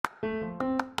Hey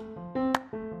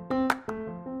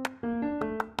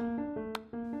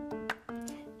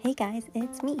guys,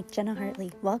 it's me, Jenna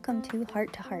Hartley. Welcome to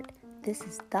Heart to Heart. This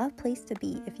is the place to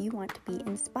be if you want to be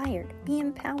inspired, be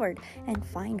empowered, and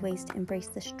find ways to embrace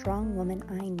the strong woman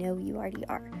I know you already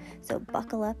are. So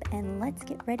buckle up and let's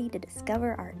get ready to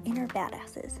discover our inner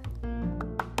badasses.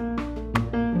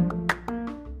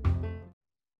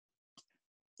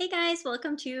 Hey guys,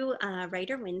 welcome to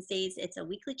Writer Wednesdays. It's a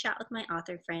weekly chat with my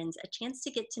author friends, a chance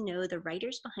to get to know the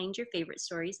writers behind your favorite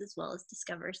stories, as well as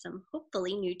discover some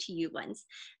hopefully new to you ones.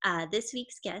 This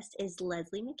week's guest is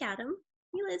Leslie McAdam.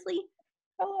 Hey Leslie.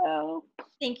 Hello.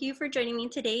 Thank you for joining me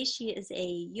today. She is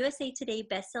a USA Today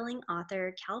bestselling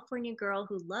author, California girl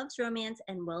who loves romance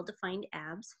and well-defined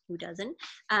abs. Who doesn't?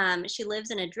 She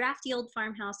lives in a drafty old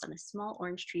farmhouse on a small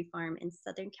orange tree farm in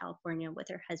Southern California with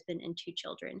her husband and 2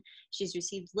 children. She's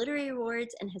received literary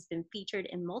awards and has been featured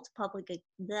in multiple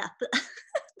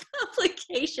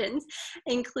publications,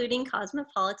 including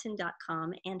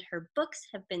Cosmopolitan.com, and her books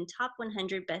have been top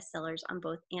 100 bestsellers on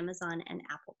both Amazon and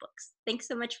Apple Books. Thanks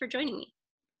so much for joining me.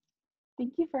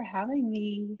 Thank you for having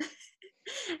me.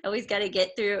 Always got to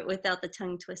get through it without the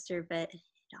tongue twister, but it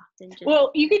often just... Well,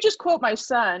 you could just quote my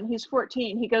son. He's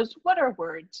 14. He goes, "What are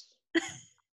words?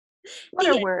 What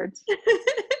are words?"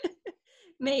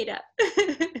 Made up.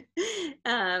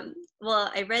 Well,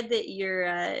 I read that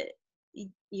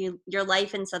your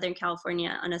life in Southern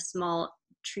California on a small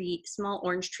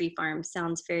orange tree farm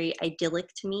sounds very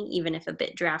idyllic to me, even if a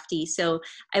bit drafty. So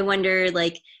I wonder,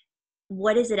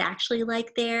 what is it actually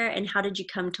like there, and how did you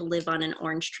come to live on an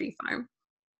orange tree farm?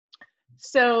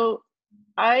 So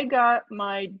I got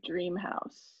my dream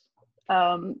house.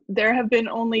 There have been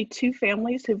only 2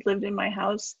 families who've lived in my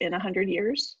house in 100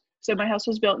 years. So my house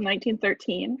was built in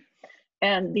 1913,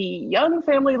 and the Young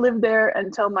family lived there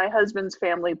until my husband's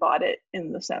family bought it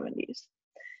in the 70s.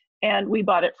 And we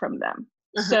bought it from them.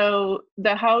 Uh-huh. So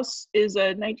the house is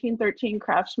a 1913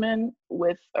 Craftsman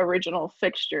with original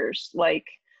fixtures like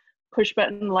push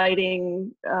button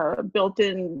lighting,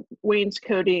 built-in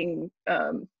wainscoting.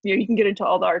 You can get into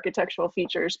all the architectural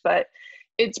features, but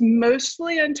it's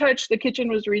mostly untouched. The kitchen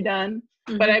was redone,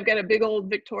 mm-hmm. But I've got a big old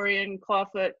Victorian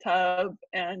clawfoot tub,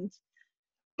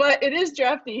 but it is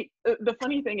drafty. The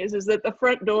funny thing is that the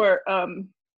front door,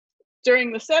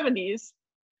 during the 70s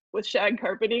with shag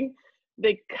carpeting,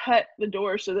 they cut the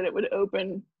door so that it would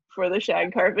open for the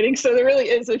shag carpeting. So there really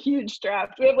is a huge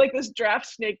draft. We have this draft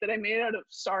snake that I made out of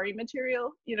sari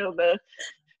material.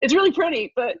 It's really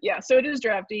pretty, but yeah, so it is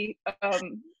drafty.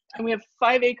 And we have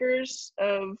 5 acres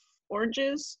of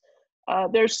oranges.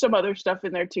 There's some other stuff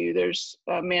in there too. There's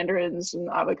mandarins and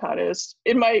avocados.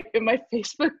 In my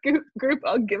Facebook group,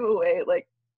 I'll give away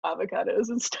avocados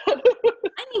and stuff.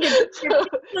 I need a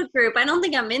Facebook group. I don't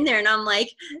think I'm in there, and I'm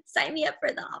like, sign me up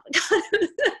for the avocados.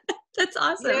 That's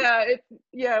awesome.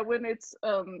 Yeah, when it's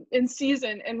in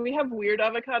season, and we have weird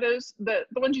avocados. The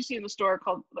ones you see in the store are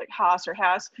called Hass or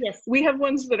Hass. Yes. We have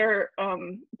ones that are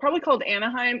probably called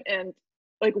Anaheim, and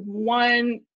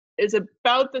one is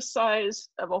about the size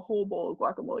of a whole bowl of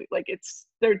guacamole.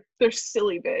 They're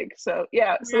silly big. So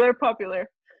yeah, so they're popular.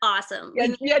 Awesome.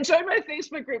 Yeah, join my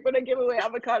Facebook group when I give away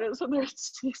avocados when they're in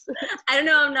season. I don't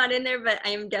know, I'm not in there, but I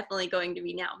am definitely going to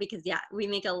be now because we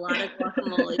make a lot of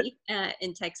guacamole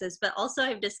in Texas. But also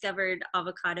I've discovered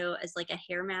avocado as a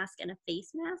hair mask and a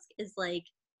face mask is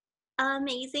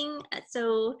amazing.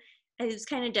 So I was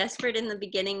kind of desperate in the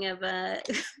beginning of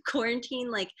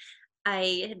quarantine.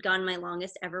 I had gone my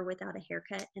longest ever without a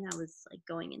haircut, and I was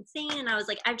going insane, and I was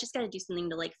I've just got to do something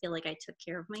to feel like I took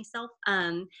care of myself.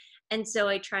 And so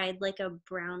I tried a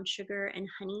brown sugar and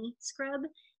honey scrub,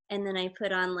 and then I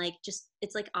put on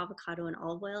it's avocado and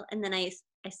olive oil, and then I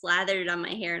slathered it on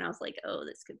my hair, and I was oh,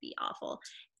 this could be awful.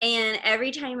 And every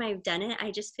time I've done it,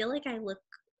 I just feel like I look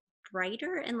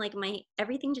brighter, and my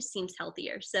everything just seems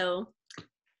healthier. So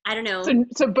I don't know.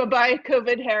 So bye-bye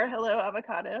COVID hair, hello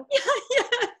avocado. Yeah.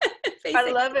 Basically.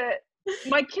 I love it.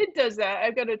 My kid does that.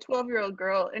 I've got a 12-year-old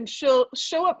girl, and she'll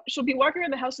show up. She'll be walking around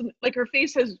the house, and her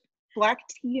face has black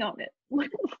tea on it,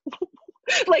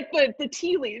 the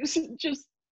tea leaves. Just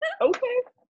okay.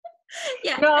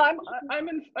 Yeah. No, I'm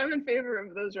in favor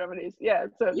of those remedies. Yeah.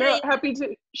 So happy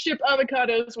to ship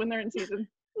avocados when they're in season.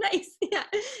 Nice. Yeah.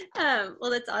 Well,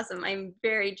 that's awesome. I'm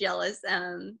very jealous.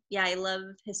 I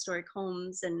love historic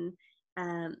homes, and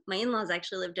my in-laws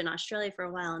actually lived in Australia for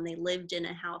a while, and they lived in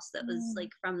a house that was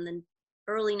from the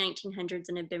early 1900s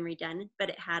and had been redone, but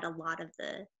it had a lot of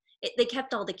they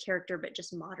kept all the character but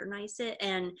just modernized it.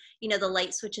 And the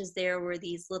light switches there were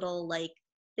these little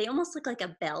they almost look like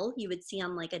a bell you would see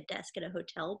on a desk at a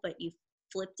hotel, but you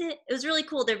flipped it. It was really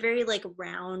cool. They're very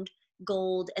round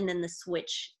gold, and then the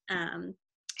switch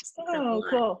sticks up a Oh, lot.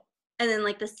 cool. And then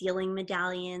like the ceiling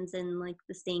medallions and like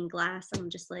the stained glass. I'm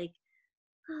just like,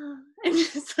 oh, I'm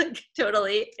just like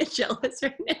totally jealous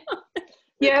right now.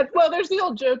 Yeah, well, there's the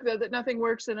old joke though that nothing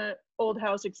works in an old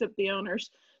house except the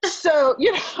owners. So,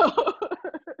 you know,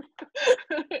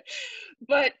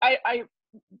 but I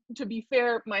to be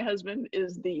fair, my husband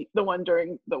is the one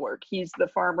doing the work. He's the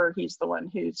farmer. He's the one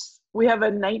we have a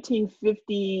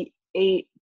 1958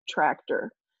 tractor,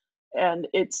 and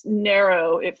it's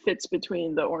narrow. It fits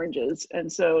between the oranges, and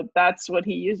so that's what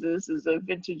he uses, is a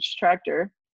vintage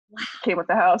tractor. Wow, Came with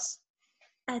the house.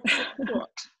 that's so cool.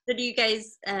 So do you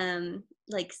guys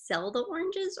like sell the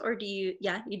oranges, or do you?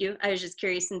 Yeah, you do. I was just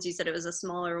curious since you said it was a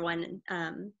smaller one.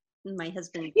 My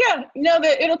husband. Yeah, no,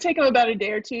 it'll take them about a day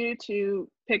or two to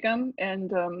pick them,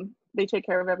 and they take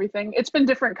care of everything. It's been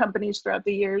different companies throughout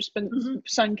the years, been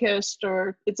Sunkist,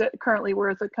 or currently we're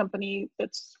with a company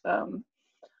that's a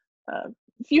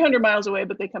few hundred miles away,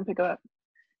 but they come pick them up.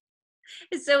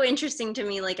 It's so interesting to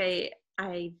me. Like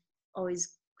I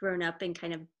always grown up in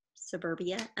kind of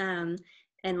suburbia, and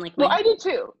like Well, my I did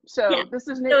too. So yeah. this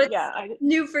is So new. it's Yeah,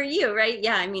 new for you, right?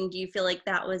 Yeah. I mean, do you feel like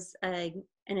that was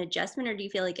an adjustment, or do you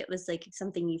feel like it was like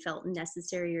something you felt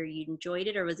necessary, or you enjoyed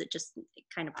it, or was it just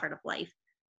kind of part of life?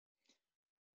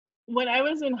 when I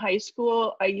was in high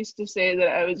school, I used to say that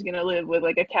I was going to live with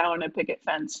like a cow and a picket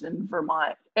fence in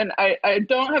Vermont. And I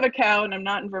don't have a cow and I'm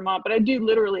not in Vermont, but I do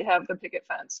literally have the picket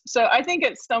fence. So I think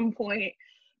at some point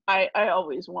I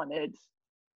always wanted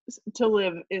to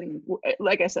live in,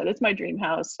 like I said, it's my dream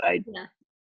house. Yeah.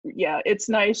 Yeah, it's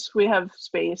nice. We have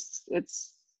space.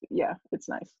 It's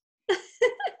nice.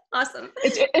 Awesome.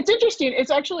 It's interesting.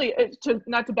 It's actually,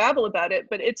 not to babble about it,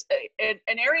 but it's an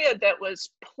area that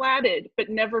was platted but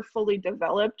never fully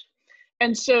developed.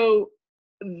 And so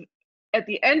at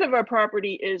the end of our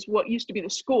property is what used to be the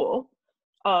school,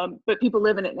 but people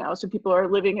live in it now. So people are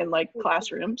living in like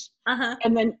classrooms. Uh-huh.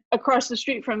 And then across the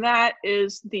street from that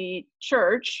is the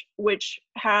church, which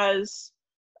has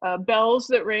bells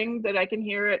that ring that I can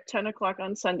hear at 10 o'clock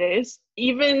on Sundays.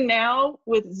 Even now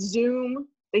with Zoom,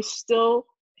 they still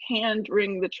hand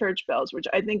ring the church bells, which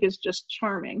I think is just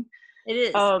charming. It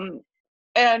is.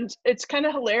 And it's kind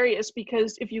of hilarious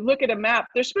because if you look at a map,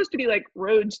 there's supposed to be like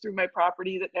roads through my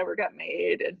property that never got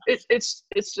made, and it's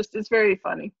very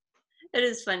funny. It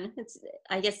is fun.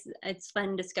 I guess it's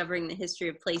fun discovering the history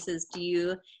of places. Do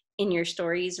you, in your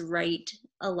stories, write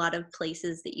a lot of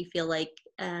places that you feel like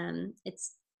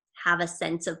it's have a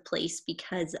sense of place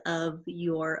because of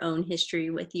your own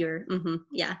history with your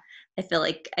yeah, I feel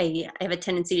like I have a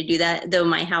tendency to do that, though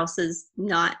my house is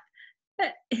not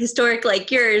historic like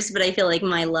yours, but I feel like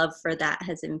my love for that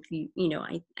has infused,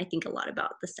 I think a lot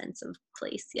about the sense of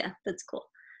place. Yeah, that's cool.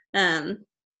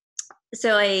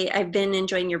 So I've been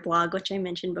enjoying your blog, which I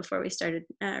mentioned before we started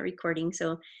recording.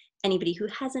 So anybody who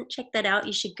hasn't checked that out,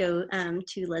 you should go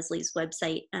to Leslie's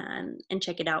website and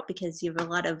check it out, because you have a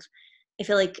lot of, I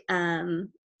feel like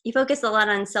you focus a lot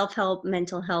on self-help,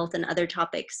 mental health, and other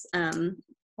topics,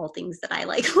 all things that I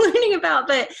like learning about,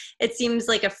 but it seems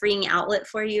like a freeing outlet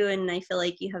for you. And I feel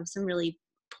like you have some really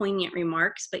poignant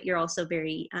remarks, but you're also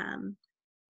very,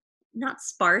 not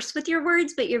sparse with your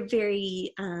words, but you're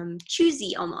very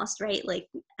choosy almost, right? Like,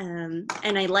 and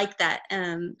I like that.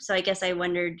 So I guess I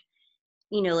wondered,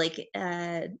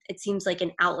 it seems like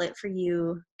an outlet for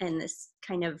you, and this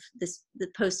kind of the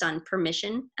post on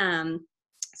permission.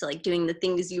 So like doing the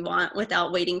things you want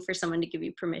without waiting for someone to give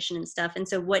you permission and stuff. And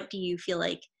so what do you feel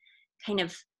like kind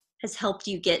of has helped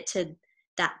you get to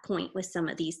that point with some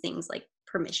of these things like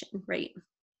permission, right?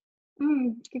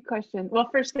 Good question. Well,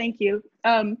 first, thank you.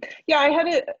 Yeah, I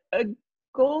had a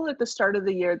goal at the start of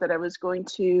the year that I was going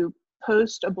to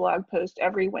post a blog post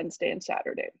every Wednesday and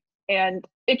Saturday. And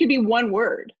it could be one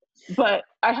word, but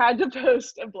I had to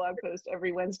post a blog post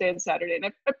every Wednesday and Saturday. And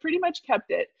I pretty much kept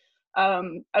it.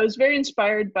 I was very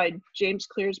inspired by James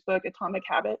Clear's book, Atomic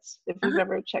Habits, if you've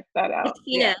ever checked that out.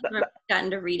 Yeah, I haven't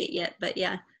gotten to read it yet, but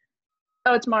yeah.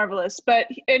 Oh, it's marvelous. But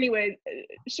anyway,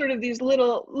 sort of these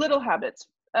little habits.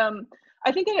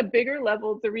 I think at a bigger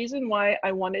level, the reason why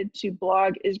I wanted to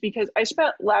blog is because I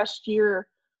spent last year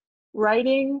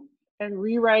writing and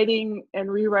rewriting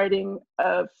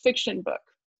a fiction book.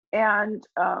 And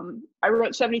I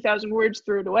wrote 70,000 words,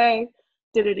 threw it away,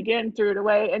 did it again, threw it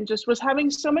away, and just was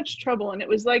having so much trouble. And it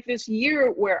was like this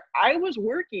year where I was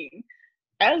working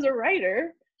as a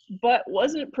writer, but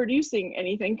wasn't producing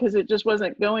anything because it just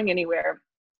wasn't going anywhere.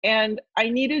 And I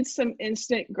needed some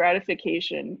instant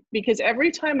gratification because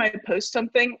every time I post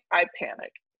something, I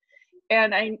panic.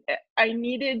 And I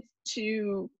needed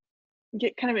to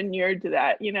get kind of inured to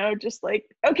that, just like,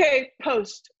 okay,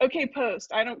 post. Okay,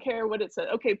 post. I don't care what it says.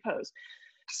 Okay, post.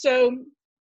 So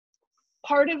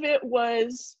part of it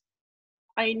was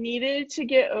I needed to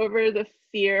get over the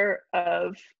fear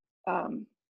of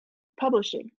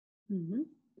publishing. Mm-hmm.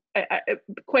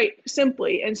 Quite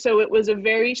simply. And so it was a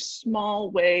very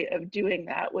small way of doing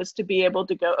that, was to be able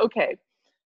to go, okay,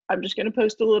 I'm just going to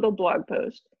post a little blog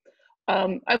post.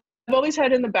 I've always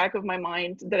had in the back of my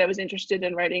mind that I was interested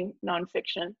in writing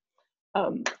nonfiction.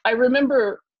 I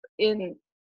remember in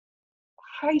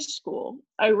high school,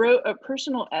 I wrote a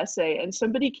personal essay, and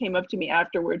somebody came up to me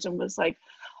afterwards and was like,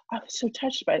 I was so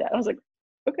touched by that. I was like,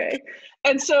 okay.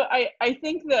 And so I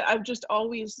think that I've just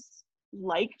always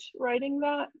liked writing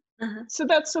that. Uh-huh. So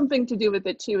that's something to do with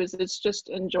it too, is it's just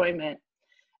enjoyment.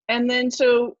 And then,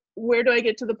 so where do I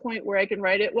get to the point where I can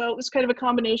write it? Well, it was kind of a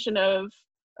combination of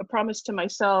a promise to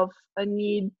myself, a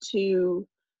need to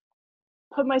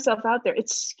put myself out there.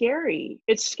 It's scary.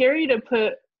 It's scary to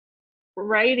put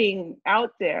writing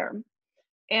out there.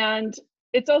 And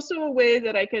it's also a way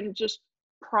that I can just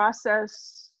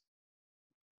process.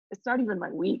 It's not even my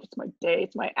week, it's my day,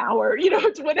 it's my hour,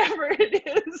 it's whatever it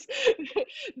is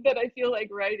that I feel like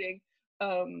writing.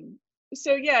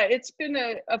 So yeah, it's been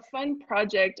a fun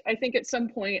project. I think at some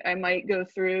point I might go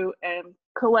through and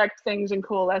collect things and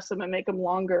coalesce them and make them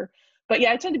longer. But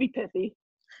yeah, I tend to be pithy.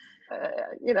 I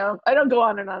don't go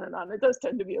on and on and on. It does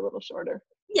tend to be a little shorter.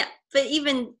 Yeah, but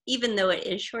even though it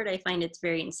is short, I find it's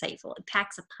very insightful. It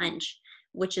packs a punch,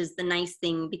 which is the nice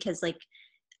thing, because like,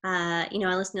 I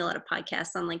listen to a lot of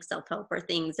podcasts on like self-help or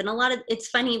things, and it's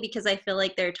funny because I feel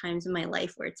like there are times in my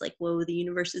life where it's like, whoa, the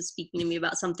universe is speaking to me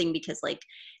about something, because like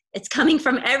it's coming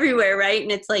from everywhere, right?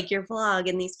 And it's like your vlog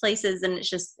and these places, and it's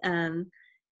just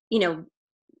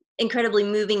incredibly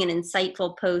moving and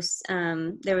insightful posts.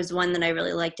 There was one that I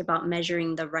really liked about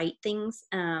measuring the right things.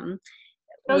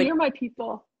 You're my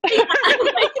people.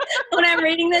 When I'm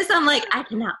reading this, I'm like, I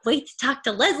cannot wait to talk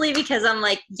to Leslie, because I'm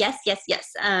like, yes.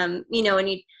 And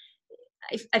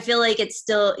I feel like it's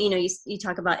still, you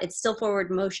talk about it's still forward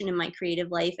motion in my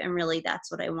creative life, and really that's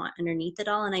what I want underneath it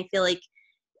all. And I feel like,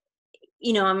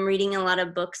 I'm reading a lot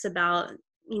of books about,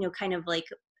 kind of like,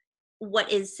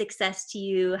 what is success to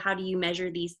you? How do you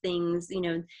measure these things?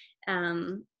 Even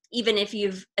if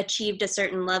you've achieved a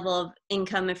certain level of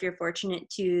income, if you're fortunate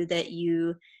to, that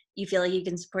you feel like you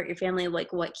can support your family,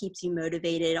 like what keeps you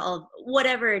motivated,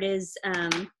 whatever it is.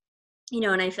 And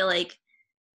I feel like,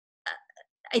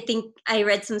 I think I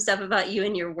read some stuff about you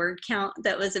and your word count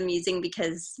that was amusing,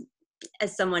 because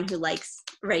as someone who likes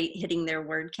hitting their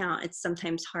word count, it's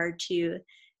sometimes hard to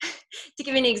give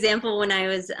you an example. When I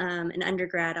was an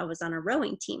undergrad, I was on a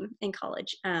rowing team in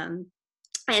college. And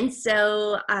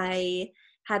so I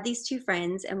had these two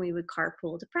friends, and we would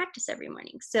carpool to practice every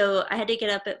morning. So I had to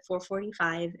get up at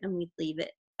 4:45 and we'd leave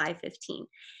at 5:15.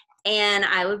 And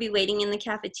I would be waiting in the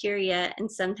cafeteria, and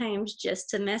sometimes just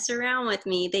to mess around with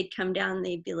me, they'd come down,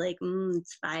 they'd be like,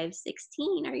 it's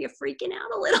 5:16. Are you freaking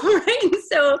out a little, right?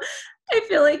 So I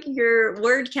feel like your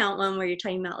word count one, where you're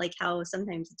talking about like how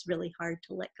sometimes it's really hard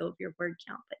to let go of your word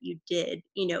count, but you did,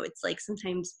 it's like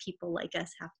sometimes people like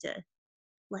us have to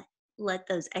let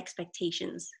those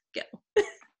expectations go.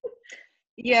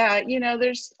 Yeah,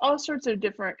 there's all sorts of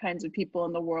different kinds of people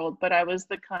in the world, but I was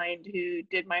the kind who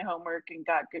did my homework and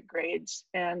got good grades.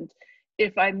 And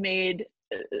if I made,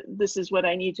 this is what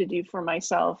I need to do for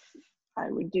myself, I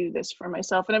would do this for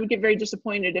myself. And I would get very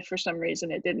disappointed if for some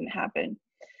reason it didn't happen.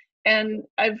 And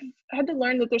I've had to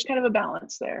learn that there's kind of a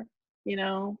balance there.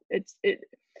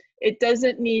 It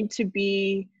doesn't need to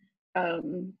be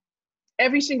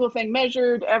every single thing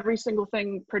measured, every single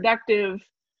thing productive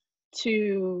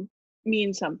to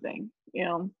mean something,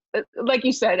 like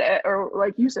you said, or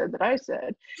like you said that I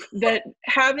said, that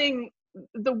having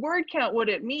the word count, what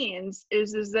it means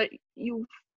is that you've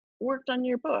worked on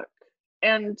your book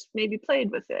and maybe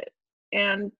played with it.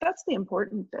 And that's the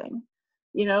important thing,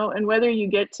 and whether you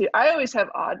get to, I always have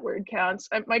odd word counts.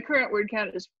 My current word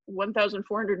count is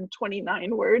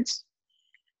 1,429 words.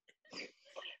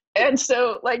 And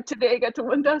so like today I got to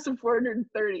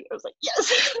 1,430. I was like,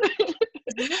 yes.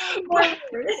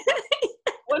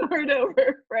 One word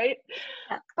over, right?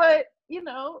 Yeah. But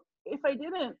if I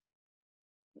didn't,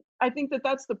 I think that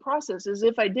that's the process, is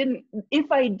if I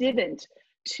didn't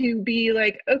to be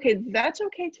like, okay, that's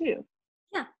okay too.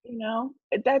 Yeah.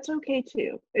 That's okay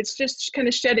too. It's just kind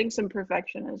of shedding some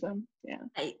perfectionism. Yeah.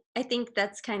 I think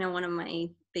that's kind of one of my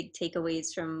big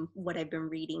takeaways from what I've been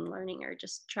reading, learning, or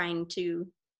just trying to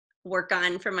work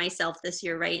on for myself this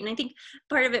year, right? And I think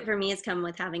part of it for me has come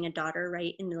with having a daughter,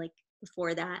 right? And like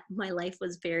before that, my life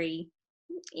was very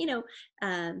you know,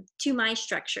 to my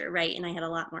structure, right? And I had a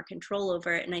lot more control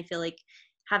over it. And I feel like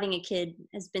having a kid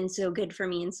has been so good for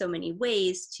me in so many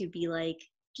ways to be like,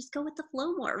 just go with the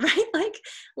flow more, right? Like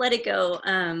let it go.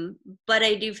 But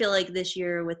I do feel like this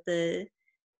year with the,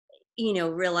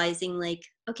 realizing like,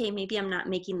 okay, maybe I'm not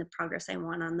making the progress I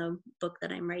want on the book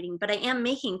that I'm writing, but I am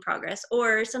making progress.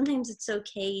 Or sometimes it's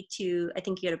okay to, I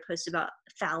think you had a post about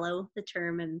fallow, the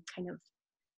term, and kind of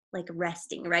like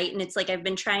resting, right? And it's like I've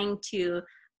been trying to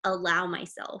allow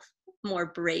myself more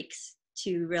breaks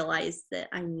to realize that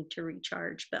I need to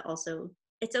recharge, but also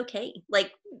it's okay.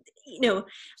 Like,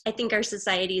 I think our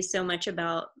society is so much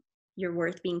about your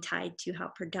worth being tied to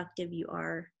how productive you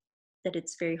are, that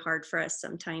it's very hard for us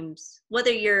sometimes,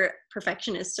 whether you're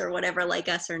perfectionists or whatever like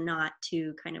us or not,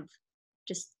 to kind of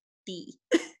just be.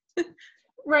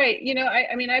 Right.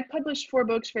 I mean, I published 4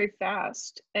 books very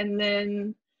fast, and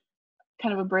then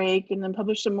kind of a break, and then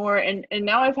published some more, and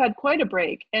now I've had quite a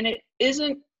break, and it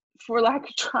isn't for lack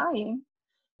of trying,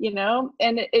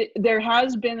 and there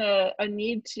has been a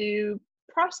need to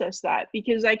process that,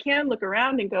 because I can look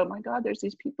around and go, my God, there's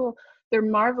these people, they're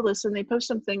marvelous, and they post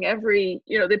something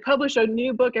they publish a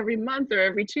new book every month or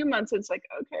every 2 months. It's like,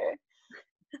 okay,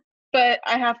 but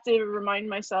I have to remind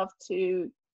myself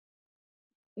to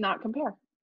not compare,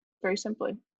 very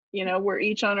simply. We're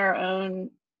each on our own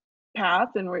path,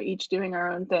 and we're each doing our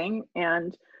own thing,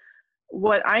 and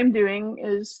what I'm doing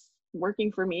is working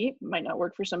for me. It might not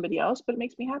work for somebody else, but it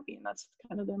makes me happy, and that's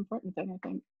kind of the important thing, I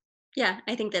think. Yeah,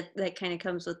 I think that kind of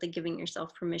comes with the giving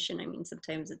yourself permission. I mean,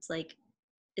 sometimes it's like,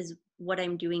 is what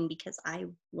I'm doing because I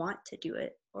want to do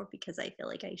it, or because I feel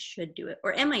like I should do it,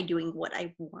 or am I doing what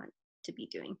I want to be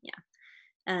doing? Yeah.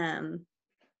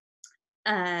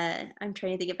 I'm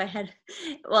trying to think if I had,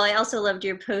 well, I also loved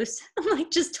your post. I'm like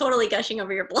just totally gushing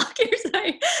over your blog here,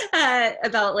 sorry,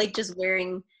 about like just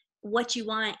wearing what you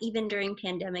want even during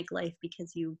pandemic life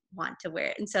because you want to wear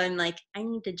it. And so I'm like, I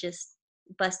need to just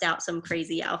bust out some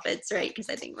crazy outfits, right? Because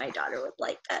I think my daughter would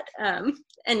like that.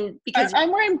 And because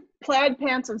I'm wearing plaid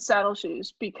pants and saddle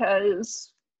shoes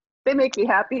because they make me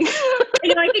happy.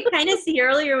 I could kind of see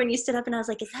earlier when you stood up, and I was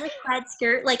like, is that a plaid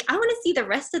skirt? Like, I want to see the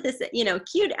rest of this,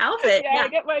 cute outfit. Yeah, Yeah. I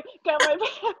got my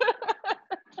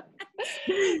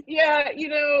yeah,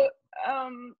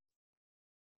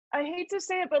 I hate to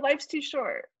say it, but life's too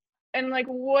short. And like,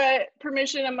 what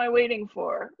permission am I waiting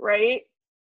for, right?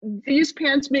 These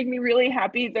pants make me really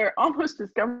happy. They're almost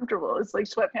as comfortable as like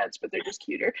sweatpants, but they're just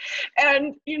cuter.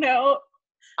 And,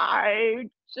 I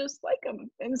just like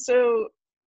them. And so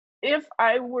if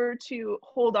I were to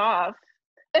hold off,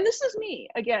 and this is me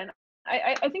again,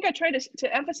 I think I try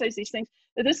to emphasize these things,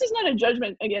 that this is not a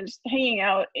judgment against hanging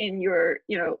out in your,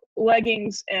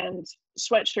 leggings and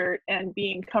sweatshirt and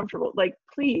being comfortable. Like,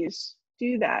 please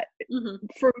do that. Mm-hmm.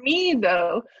 For me,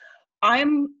 though, I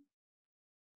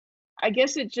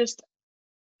guess it just,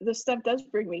 the stuff does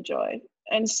bring me joy.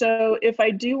 And so if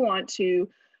I do want to,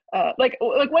 like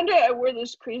one day I wore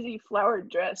this crazy flowered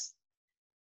dress.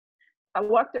 I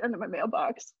walked down to my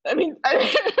mailbox. I mean, and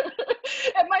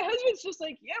my husband's just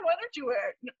like, yeah, why don't you wear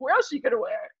it? Where else are you gonna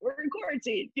wear it? We're in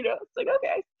quarantine, It's like,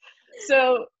 okay.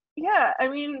 So yeah, I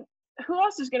mean, who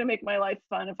else is gonna make my life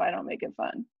fun if I don't make it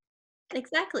fun?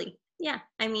 Exactly. Yeah.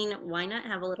 I mean, why not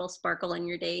have a little sparkle in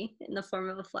your day in the form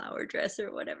of a flower dress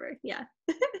or whatever? Yeah.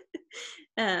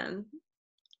 um,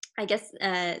 I guess,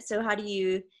 so how do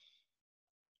you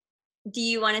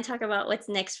want to talk about what's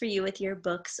next for you with your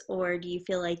books, or do you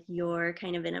feel like you're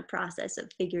kind of in a process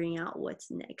of figuring out what's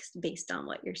next based on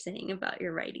what you're saying about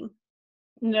your writing?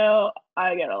 No,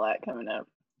 I got a lot coming up.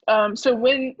 So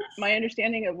when my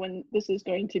understanding of when this is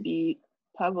going to be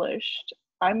published,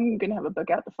 I'm gonna have a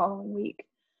book out the following week.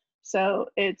 So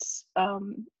it's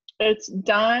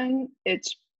done.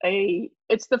 It's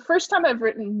the first time I've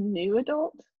written new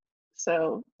adult.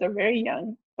 So they're very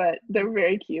young, but they're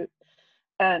very cute.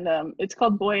 And it's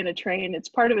called Boy in a Train. It's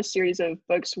part of a series of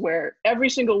books where every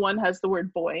single one has the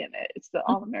word boy in it. It's the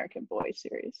All American Boy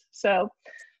series. So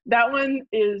that one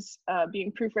is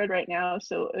being proofread right now.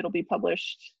 So it'll be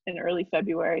published in early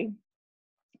February.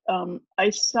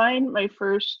 I signed my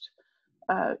first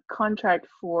contract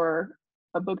for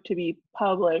a book to be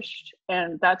published,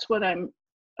 and that's what I'm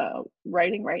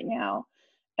writing right now.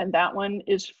 And that one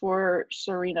is for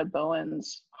Serena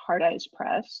Bowen's Hard Eyes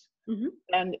Press. Mm-hmm.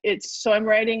 And so I'm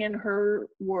writing in her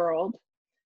world,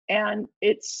 and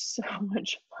it's so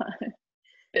much fun.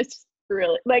 It's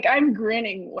really, like, I'm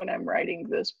grinning when I'm writing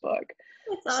this book.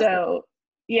 That's awesome. So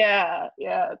yeah,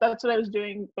 that's what I was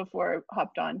doing before I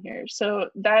hopped on here. So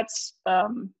that's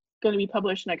going to be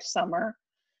published next summer.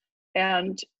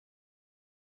 And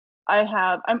I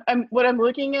have, what I'm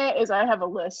looking at is I have a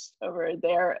list over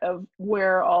there of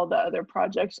where all the other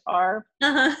projects are.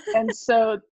 Uh-huh. And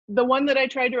so the one that I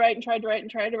tried to write and tried to write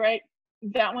and tried to write,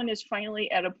 that one is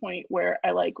finally at a point where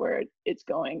I like where it's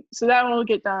going. So that one will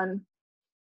get done.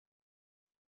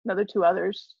 Another two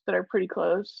others that are pretty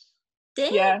close.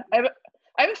 Dang. Yeah, I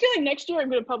have a feeling next year I'm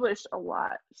going to publish a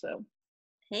lot. So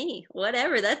Hey,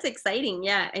 whatever. That's exciting.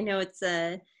 Yeah, I know it's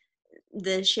the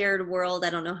shared world. I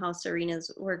don't know how Serena's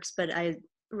works, but I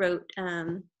wrote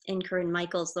in Corinne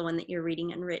Michaels, the one that you're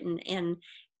reading Unwritten, and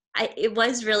it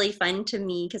was really fun to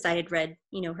me because I had read,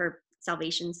 her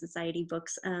Salvation Society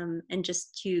books, and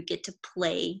just to get to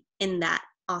play in that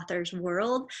author's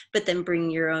world, but then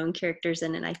bring your own characters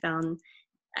in. And I found,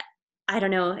 I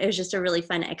don't know, it was just a really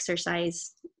fun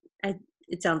exercise.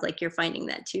 It sounds like you're finding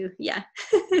that too. Yeah.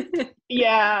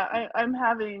 yeah, I'm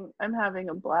having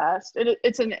a blast.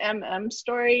 It's an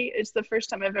story. It's the first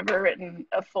time I've ever written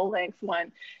a full length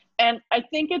one. And I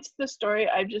think it's the story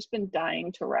I've just been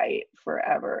dying to write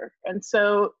forever. And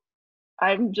so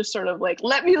I'm just sort of like,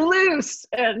 let me loose,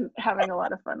 and having a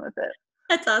lot of fun with it.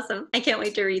 That's awesome. I can't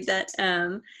wait to read that.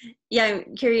 Yeah,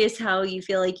 I'm curious how you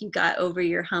feel like you got over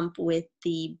your hump with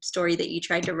the story that you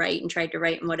tried to write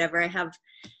and whatever. I have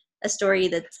a story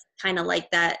that's kind of like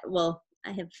that. Well,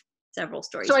 I have several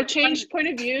stories. So I changed point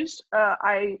of views.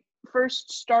 I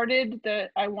first started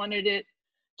that I wanted it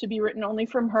to be written only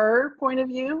from her point of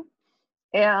view,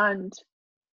 and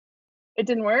it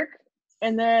didn't work.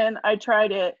 And then I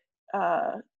tried it.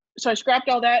 So I scrapped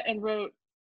all that and wrote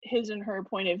his and her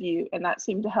point of view, and that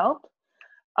seemed to help.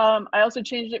 I also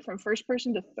changed it from first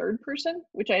person to third person,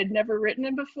 which I had never written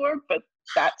in before, but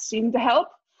that seemed to help.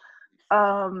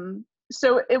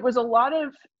 So it was a lot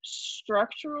of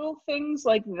structural things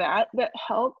like that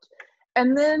helped.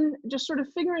 And then just sort of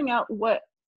figuring out what,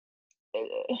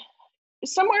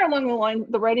 somewhere along the line,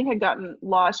 the writing had gotten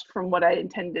lost from what I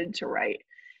intended to write.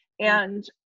 And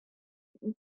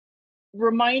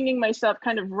reminding myself,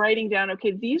 kind of writing down,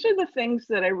 okay, these are the things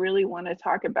that I really want to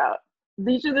talk about.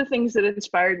 These are the things that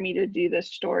inspired me to do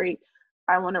this story.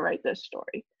 I want to write this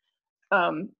story.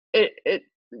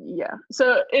 Yeah.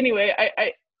 So anyway,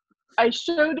 I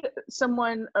showed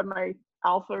someone, my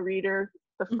alpha reader,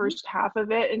 the first half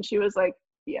of it, and she was like,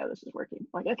 yeah, this is working.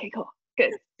 I'm like, okay, cool,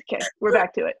 good. Okay, we're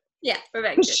back to it. Yeah, we're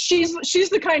back to it. She's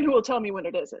the kind who will tell me when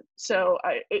it isn't. So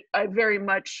I very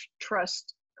much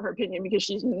trust her opinion, because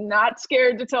she's not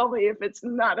scared to tell me if it's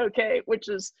not okay, which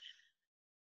is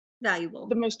valuable,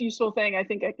 the most useful thing I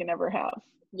think I can ever have.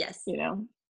 Yes.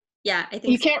 Yeah, I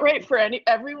think you can't write for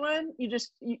everyone.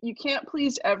 You can't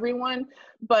please everyone.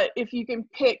 But if you can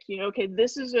pick, okay,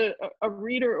 this is a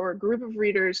reader or a group of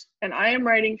readers, and I am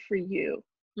writing for you.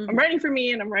 I'm writing for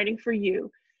me, and I'm writing for you.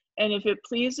 And if it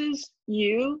pleases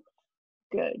you,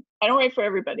 good. I don't write for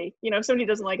everybody. If somebody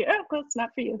doesn't like it, oh, well, it's not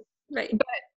for you. Right. But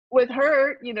with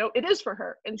her, it is for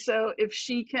her. And so if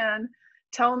she can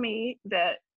tell me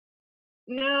that,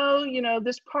 no,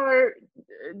 this part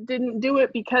didn't do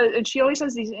it because, and she always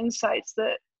has these insights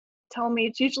that tell me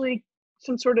it's usually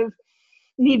some sort of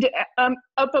need to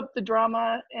up the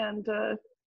drama and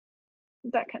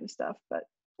that kind of stuff. But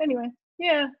anyway,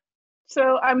 yeah.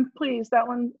 So I'm pleased. That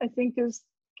one, I think, is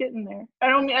getting there. I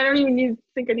don't even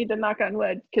think I need to knock on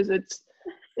wood, because it's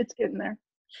getting there.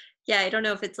 Yeah, I don't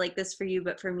know if it's like this for you,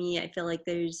 but for me, I feel like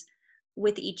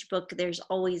with each book, there's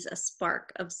always a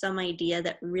spark of some idea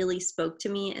that really spoke to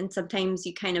me. And sometimes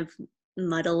you kind of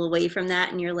muddle away from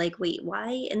that and you're like, wait,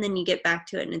 why? And then you get back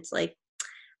to it and it's like,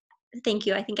 thank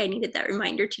you. I think I needed that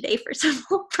reminder today for some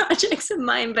projects of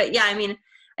mine. But yeah, I mean,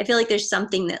 I feel like there's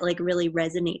something that like really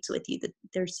resonates with you, that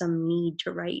there's some need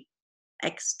to write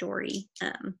X story.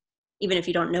 Even if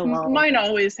you don't know all. Mine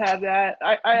always have that.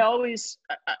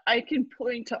 I can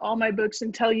point to all my books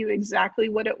and tell you exactly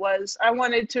what it was. I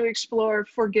wanted to explore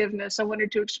forgiveness. I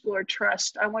wanted to explore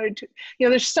trust. I wanted to,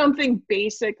 there's something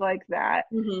basic like that,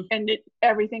 and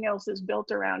everything else is built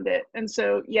around it. And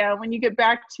so, yeah, when you get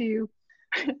back to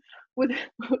with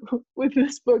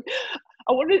this book,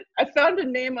 I found a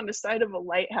name on the side of a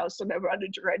lighthouse, and I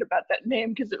wanted to write about that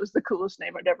name because it was the coolest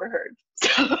name I'd ever heard.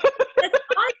 So. That's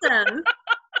awesome.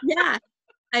 Yeah,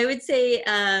 I would say,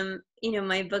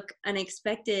 my book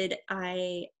Unexpected,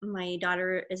 my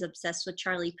daughter is obsessed with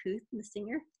Charlie Puth, the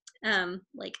singer,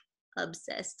 like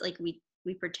obsessed. Like we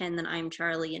pretend that I'm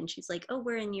Charlie, and she's like, oh,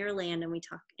 we're in your land, and we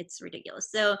talk. It's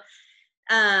ridiculous. So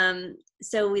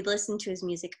we listen to his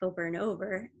music over and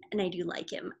over, and I do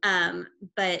like him.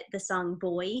 But the song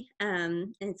Boy,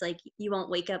 and it's like, you won't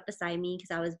wake up beside me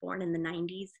because I was born in the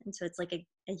 90s. And so it's like a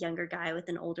younger guy with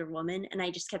an older woman. And I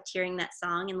just kept hearing that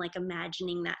song and like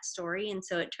imagining that story. And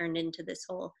so it turned into this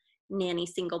whole nanny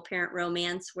single parent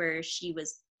romance where she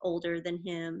was older than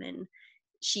him and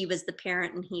she was the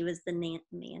parent and he was the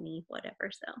nanny, whatever.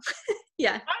 So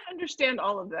yeah. I understand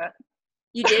all of that.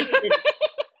 You did?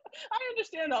 I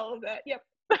understand all of that. Yep.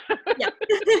 Yeah.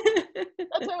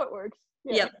 That's how it works.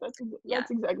 Yeah, Yep.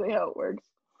 that's exactly how it works.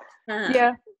 Uh-huh.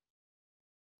 Yeah.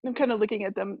 I'm kind of looking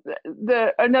at them.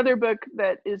 The another book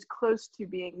that is close to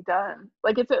being done,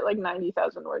 like it's at like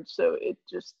 90,000 words, so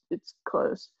it's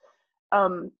close.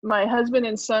 My husband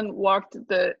and son walked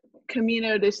the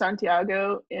Camino de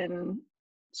Santiago in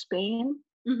Spain.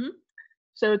 Mm-hmm.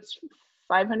 So it's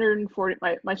 540.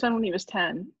 My son when he was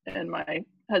 10, and my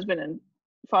husband and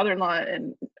father-in-law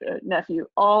and nephew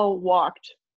all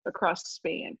walked across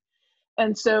Spain.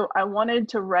 And so I wanted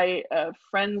to write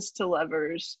friends to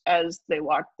lovers as they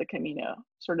walk the Camino.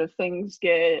 Sort of things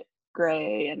get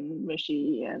gray and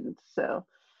mushy, and so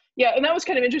yeah, and that was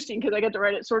kind of interesting because I got to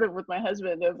write it sort of with my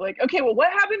husband of like, okay, well,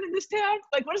 what happened in this town?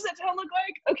 Like, what does that town look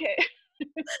like? Okay.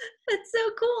 That's so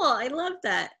cool. I love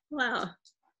that. Wow.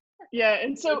 Yeah,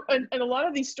 and so and a lot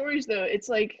of these stories though, it's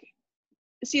like,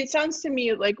 see, it sounds to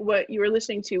me like what you were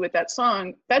listening to with that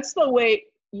song, that's the way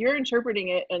you're interpreting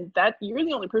it, and that you're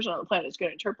the only person on the planet who's going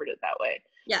to interpret it that way.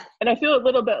 Yeah. And I feel a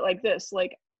little bit like this,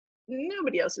 like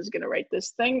nobody else is going to write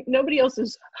this thing. Nobody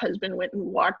else's husband went and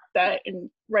walked that and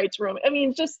writes romance. I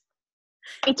mean,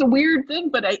 it's a weird thing,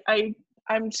 but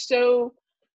I'm so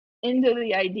into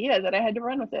the idea that I had to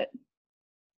run with it.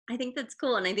 I think that's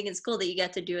cool. And I think it's cool that you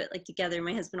got to do it like together.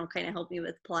 My husband will kind of help me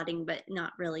with plotting, but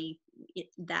not really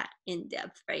that in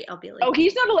depth, right? I'll be like, oh,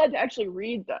 he's not allowed to actually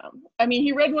read them. I mean,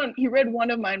 he read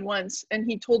one of mine once, and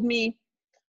he told me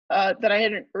that I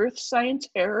had an earth science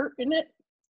error in it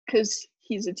because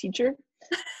he's a teacher.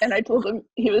 And I told him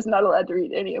he was not allowed to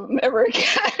read any of them ever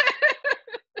again.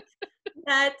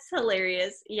 That's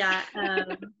hilarious. Yeah.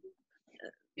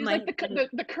 He's like,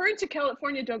 the currents of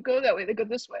California don't go that way. They go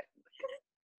this way.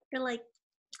 You're like,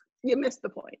 you missed the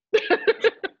point.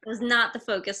 it was not the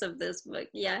focus of this book.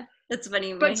 Yeah, that's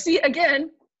funny. But see, again,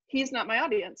 he's not my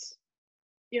audience.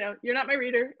 You know, you're not my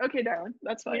reader. Okay, darling,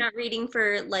 that's fine. You're not reading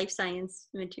for life science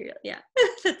material. Yeah,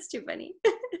 that's too funny.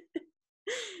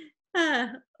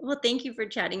 Well, thank you for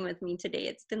chatting with me today.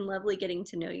 It's been lovely getting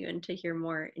to know you and to hear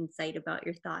more insight about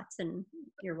your thoughts and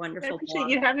your wonderful I appreciate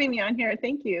blog. you having me on here.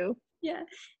 Thank you. Yeah.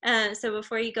 So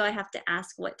before you go, I have to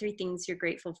ask what 3 things you're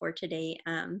grateful for today.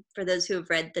 For those who have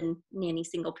read the nanny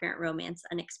single parent romance,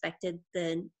 Unexpected,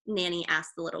 the nanny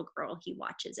asked the little girl he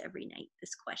watches every night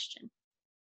this question.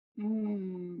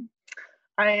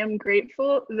 I am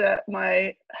grateful that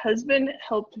my husband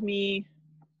helped me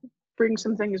bring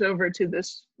some things over to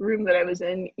this room that I was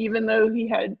in, even though he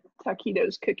had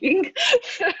taquitos cooking.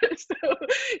 So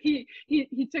he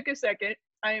took a second.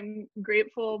 I am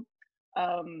grateful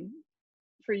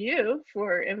for you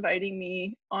for inviting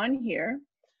me on here.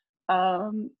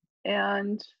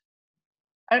 And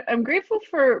I'm grateful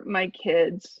for my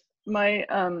kids. My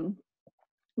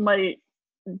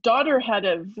daughter had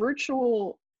a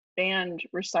virtual band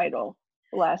recital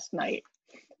last night.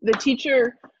 The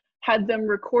teacher had them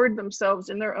record themselves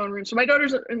in their own room. So my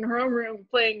daughter's in her own room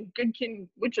playing Good King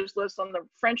Witches List on the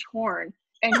French horn,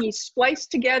 and he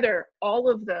spliced together all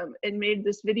of them and made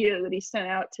this video that he sent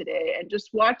out today. And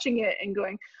just watching it and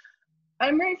going,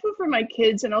 I'm grateful for my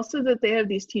kids, and also that they have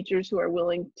these teachers who are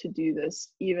willing to do this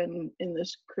even in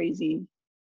this crazy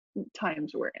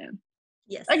times we're in.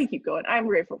 Yes. I can keep going. I'm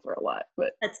grateful for a lot,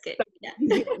 but that's good. Yeah.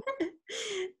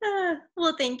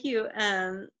 Well, thank you.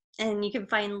 And you can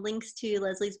find links to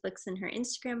Leslie's books in her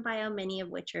Instagram bio, many of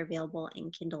which are available in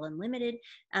Kindle Unlimited.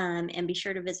 And be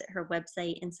sure to visit her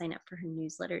website and sign up for her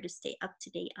newsletter to stay up to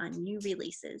date on new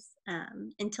releases.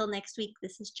 Until next week,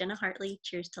 this is Jenna Hartley.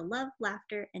 Cheers to love,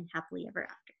 laughter, and happily ever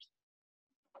afters.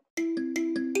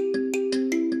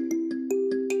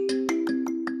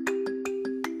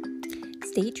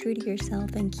 Stay true to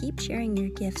yourself and keep sharing your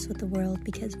gifts with the world,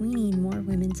 because we need more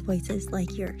women's voices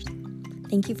like yours.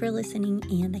 Thank you for listening,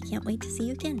 and I can't wait to see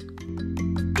you again.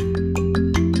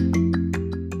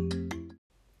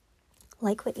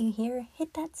 Like what you hear,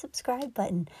 hit that subscribe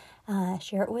button.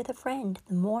 Share it with a friend.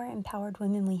 The more empowered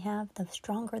women we have, the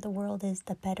stronger the world is,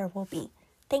 the better we'll be.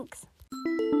 Thanks.